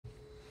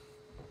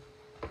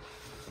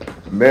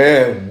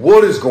Man,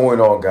 what is going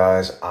on,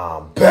 guys?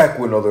 I'm back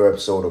with another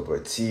episode of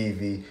a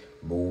TV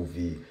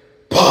movie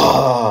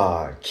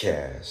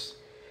podcast.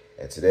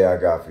 And today I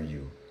got for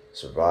you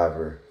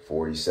Survivor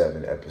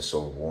 47,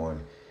 episode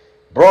 1.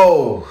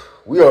 Bro,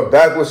 we are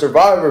back with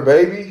Survivor,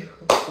 baby.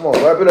 Come on,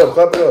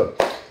 clap it up.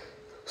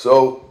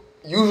 So,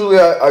 usually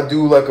I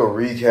do like a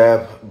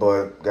recap,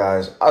 but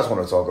guys, I just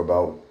want to talk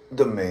about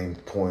the main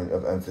point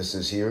of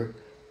emphasis here,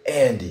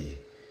 Andy.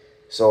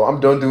 So I'm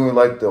done doing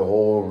like the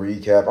whole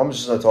recap. I'm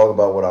just going to talk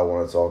about what I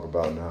want to talk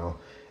about now.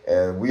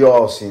 And we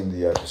all seen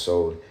the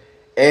episode.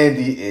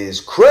 Andy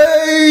is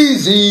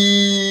crazy.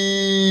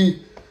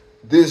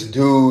 This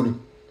dude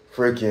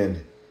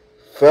freaking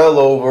fell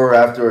over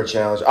after a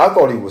challenge. I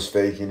thought he was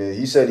faking it.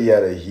 He said he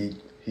had a heat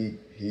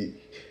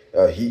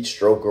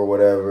stroke or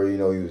whatever. You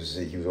know, he was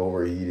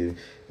overheated.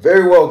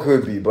 Very well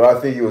could be, but I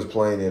think he was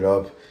playing it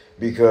up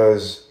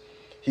because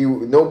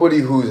nobody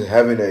who's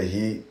having a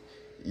heat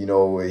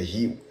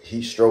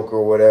stroke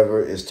or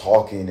whatever is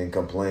talking and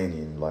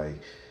complaining, like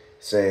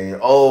saying,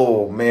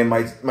 "Oh man,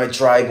 my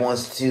tribe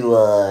wants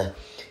to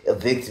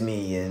evict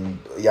me," and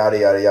yada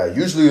yada yada.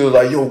 Usually they're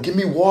like, "Yo, give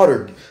me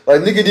water."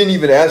 Like, nigga didn't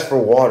even ask for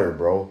water,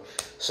 bro.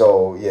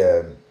 So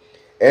yeah,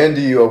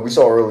 Andy, we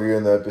saw earlier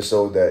in the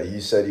episode that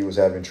he said he was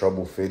having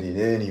trouble fitting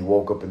in. He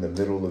woke up in the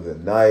middle of the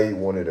night,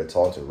 wanted to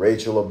talk to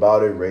Rachel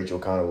about it. Rachel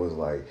kind of was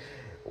like,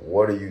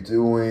 "What are you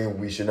doing?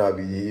 We should not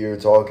be here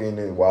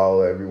talking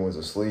while everyone's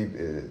asleep.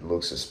 It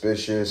looks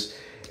suspicious."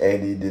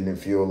 And he didn't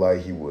feel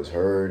like he was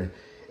heard.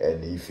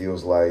 And he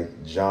feels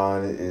like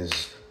John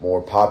is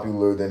more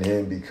popular than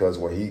him because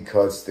when he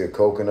cuts the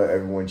coconut,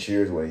 everyone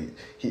cheers. When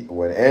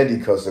Andy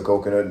cuts the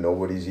coconut,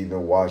 nobody's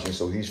even watching.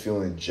 So he's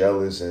feeling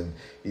jealous and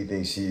he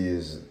thinks he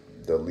is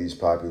the least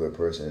popular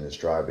person in his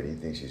tribe and he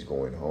thinks he's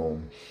going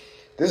home.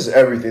 This is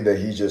everything that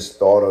he just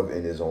thought of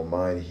in his own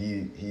mind.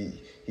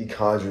 He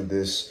conjured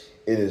this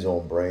in his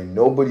own brain.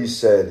 Nobody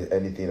said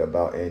anything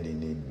about Andy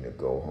needing to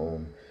go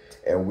home.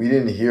 And we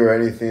didn't hear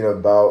anything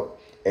about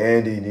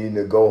Andy needing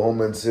to go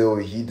home until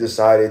he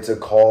decided to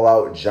call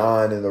out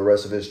John and the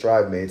rest of his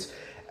tribe mates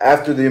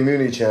after the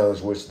immunity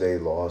challenge, which they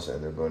lost,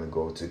 and they're going to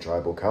go to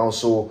tribal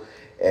council.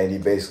 And he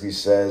basically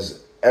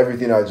says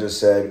everything I just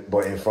said,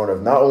 but in front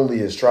of not only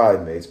his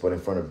tribe mates, but in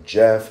front of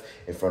Jeff,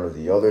 in front of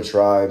the other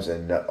tribes,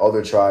 and the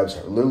other tribes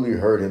literally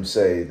heard him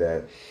say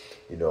that,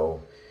 you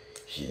know,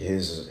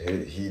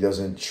 he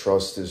doesn't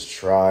trust his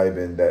tribe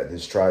and that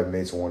his tribe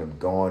mates want him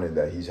gone and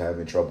that he's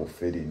having trouble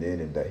fitting in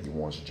and that he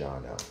wants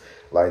John out.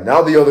 Like,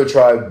 now the other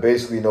tribe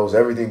basically knows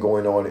everything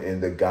going on in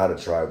the Gada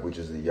tribe, which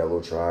is the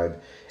yellow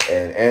tribe.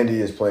 And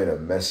Andy is playing a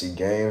messy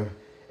game.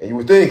 And you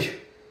would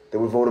think they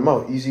would vote him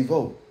out. Easy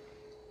vote.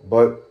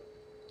 But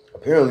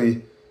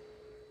apparently,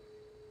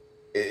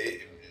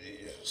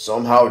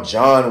 somehow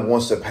John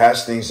wants to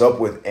patch things up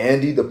with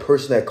Andy, the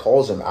person that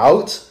calls him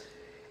out.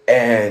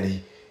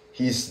 And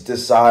he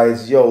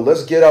decides, yo,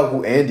 let's get out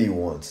who Andy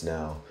wants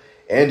now.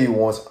 Andy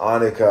wants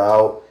Annika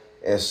out.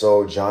 And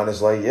so John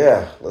is like,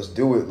 yeah, let's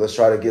do it. Let's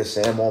try to get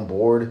Sam on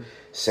board.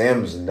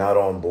 Sam's not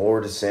on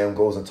board. Sam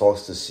goes and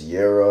talks to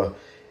Sierra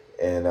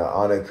and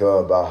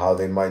Annika about how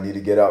they might need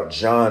to get out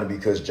John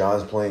because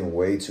John's playing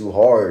way too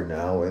hard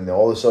now. And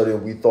all of a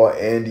sudden we thought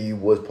Andy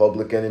was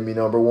public enemy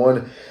number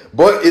 1.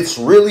 But it's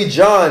really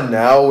John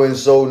now. And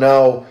so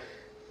now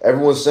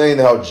everyone's saying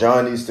how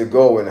John needs to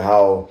go and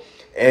how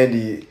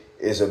Andy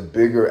is a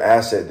bigger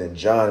asset than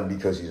John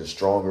because he's a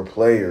stronger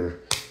player.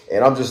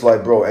 And I'm just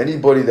like, bro,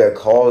 anybody that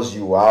calls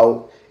you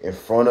out in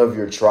front of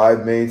your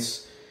tribe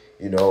mates,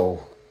 you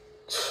know,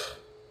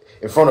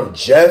 in front of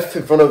Jeff,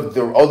 in front of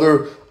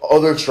the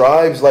other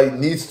tribes, like,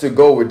 needs to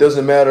go. It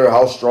doesn't matter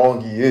how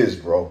strong he is,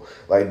 bro.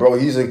 Like, bro,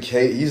 he's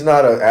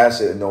not an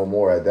asset no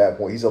more at that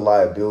point. He's a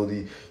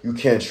liability. You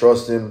can't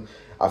trust him.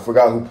 I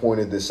forgot who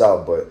pointed this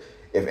out, but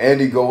if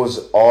Andy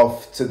goes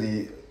off to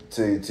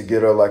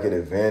get her like an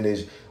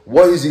advantage,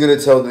 what is he going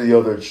to tell the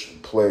other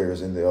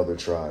players in the other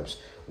tribes?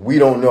 We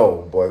don't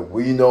know, but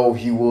we know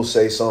he will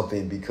say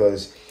something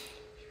because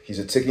he's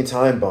a ticking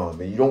time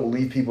bomb. And you don't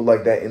leave people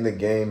like that in the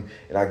game.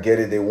 And I get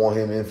it. They want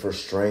him in for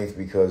strength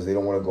because they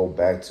don't want to go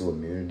back to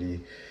immunity.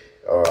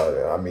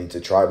 To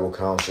tribal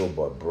council.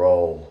 But,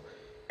 bro,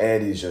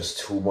 Andy's just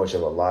too much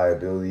of a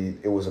liability.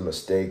 It was a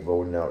mistake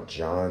voting out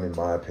John, in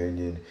my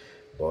opinion.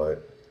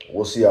 But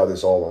we'll see how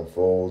this all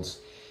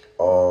unfolds.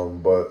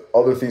 But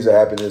other things that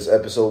happened in this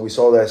episode, we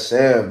saw that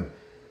Sam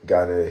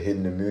got a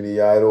hidden immunity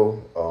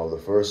idol.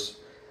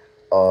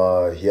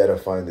 He had to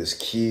find this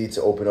key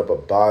to open up a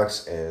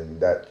box, and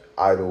that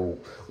idol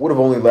would have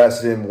only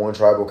lasted him 1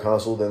 tribal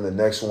council. Then the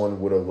next one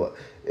would have,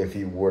 if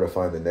he were to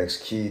find the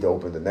next key to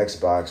open the next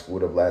box,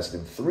 would have lasted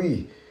him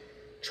 3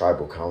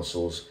 tribal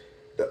councils.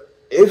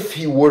 If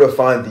he were to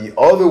find the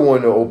other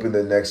one to open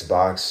the next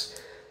box,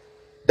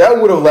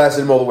 that would have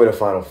lasted him all the way to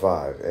Final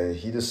 5. And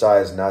he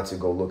decides not to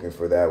go looking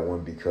for that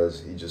one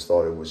because he just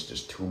thought it was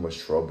just too much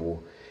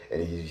trouble.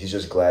 And he's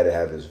just glad to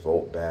have his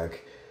vote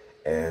back.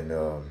 And,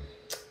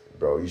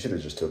 bro, you should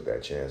have just took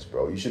that chance,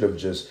 bro. You should have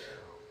just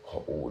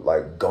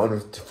like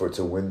gone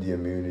to win the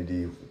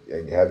immunity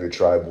and have your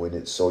tribe win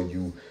it, so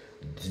you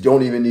you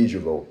don't even need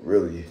your vote,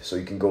 really. So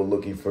you can go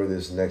looking for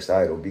this next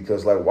idol.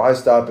 Because, like, why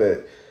stop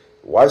there?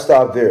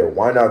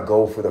 Why not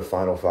go for the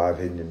Final 5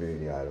 Hidden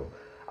Immunity Idol?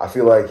 I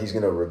feel like he's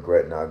going to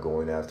regret not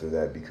going after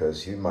that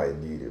because he might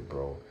need it,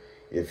 bro.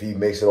 If he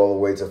makes it all the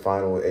way to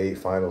Final 8,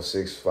 Final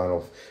 6,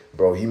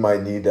 bro, he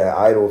might need that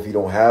idol if he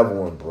don't have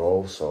one,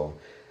 bro. So,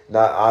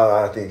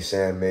 I think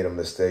Sam made a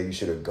mistake. You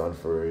should have gone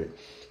for it.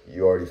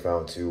 You already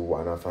found 2.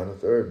 Why not find a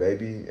 3rd,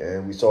 baby?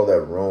 And we saw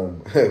that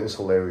Rome. It was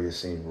hilarious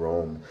seeing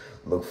Rome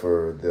look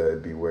for the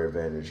Beware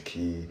Vantage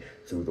key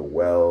through the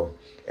well.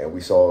 And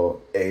we saw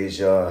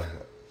Asia,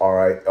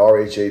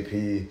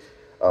 RHAP,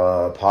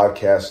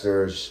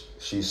 podcasters.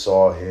 She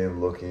saw him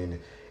looking,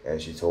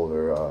 and she told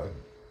her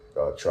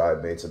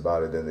tribe mates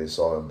about it. Then they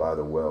saw him by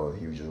the well, and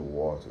he just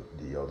walked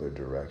the other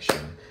direction.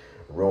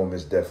 Rome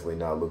is definitely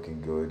not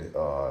looking good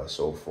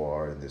so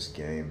far in this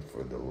game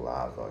for the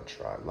Lava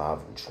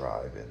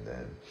tribe. And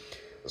then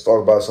let's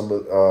talk about some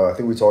of, I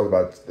think we talked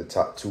about the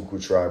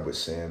Tuku tribe with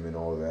Sam and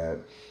all that.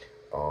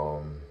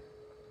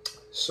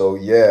 So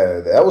yeah,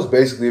 that was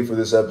basically it for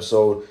this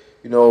episode.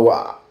 You know,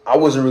 I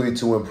wasn't really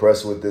too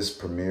impressed with this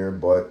premiere,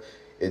 but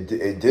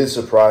it did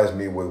surprise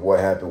me with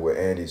what happened with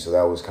Andy, so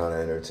that was kind of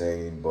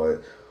entertaining.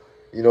 But,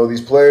 you know,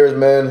 these players,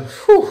 man,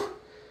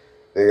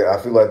 I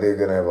feel like they're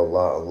gonna have a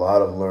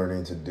lot of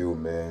learning to do,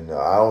 man.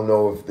 I don't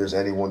know if there's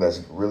anyone that's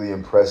really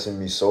impressing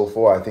me so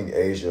far. I think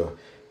Asia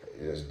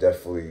is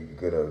definitely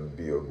gonna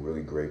be a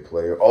really great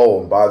player.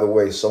 Oh, and by the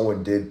way,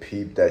 someone did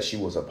peep that she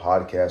was a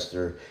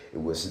podcaster.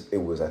 It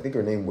was I think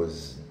her name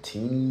was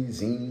Teeny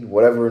Zini,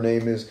 whatever her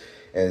name is,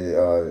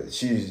 and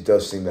she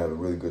does seem to have a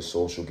really good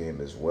social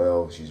game as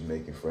well. She's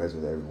making friends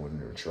with everyone in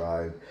her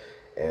tribe.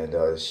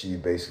 And she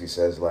basically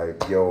says,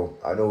 like, yo,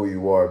 I know who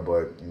you are,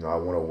 but, you know, I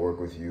want to work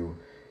with you.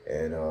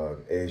 And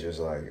Asia's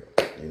like,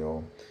 you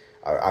know,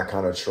 I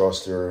kind of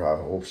trust her. I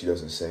hope she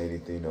doesn't say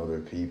anything to other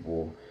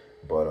people.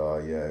 But,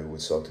 yeah, it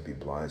would suck to be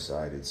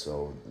blindsided.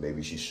 So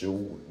maybe she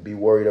should be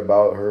worried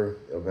about her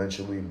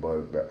eventually.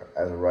 But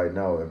as of right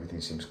now, everything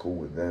seems cool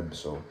with them.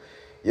 So,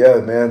 yeah,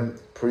 man,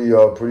 pretty.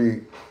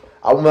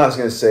 I'm not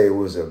going to say it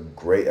was a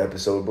great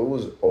episode, but it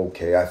was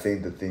okay. I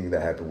think the thing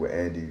that happened with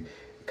Andy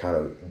kind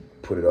of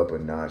put it up a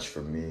notch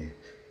for me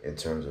in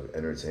terms of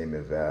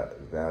entertainment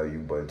value,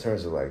 but in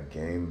terms of like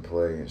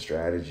gameplay and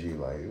strategy,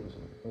 like it was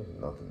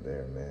nothing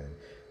there, man.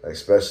 Like,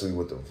 especially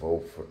with the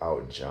vote for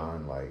out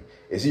John, like,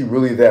 is he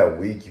really that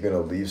weak? You're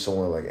gonna leave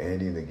someone like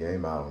Andy in the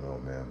game? I don't know,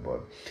 man.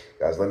 But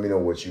guys, let me know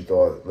what you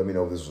thought. Let me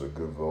know if this was a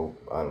good vote.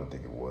 I don't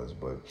think it was,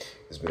 but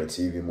it's been a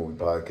TV movie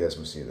podcast.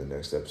 We'll see you in the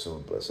next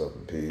episode. Bless up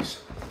and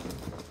peace.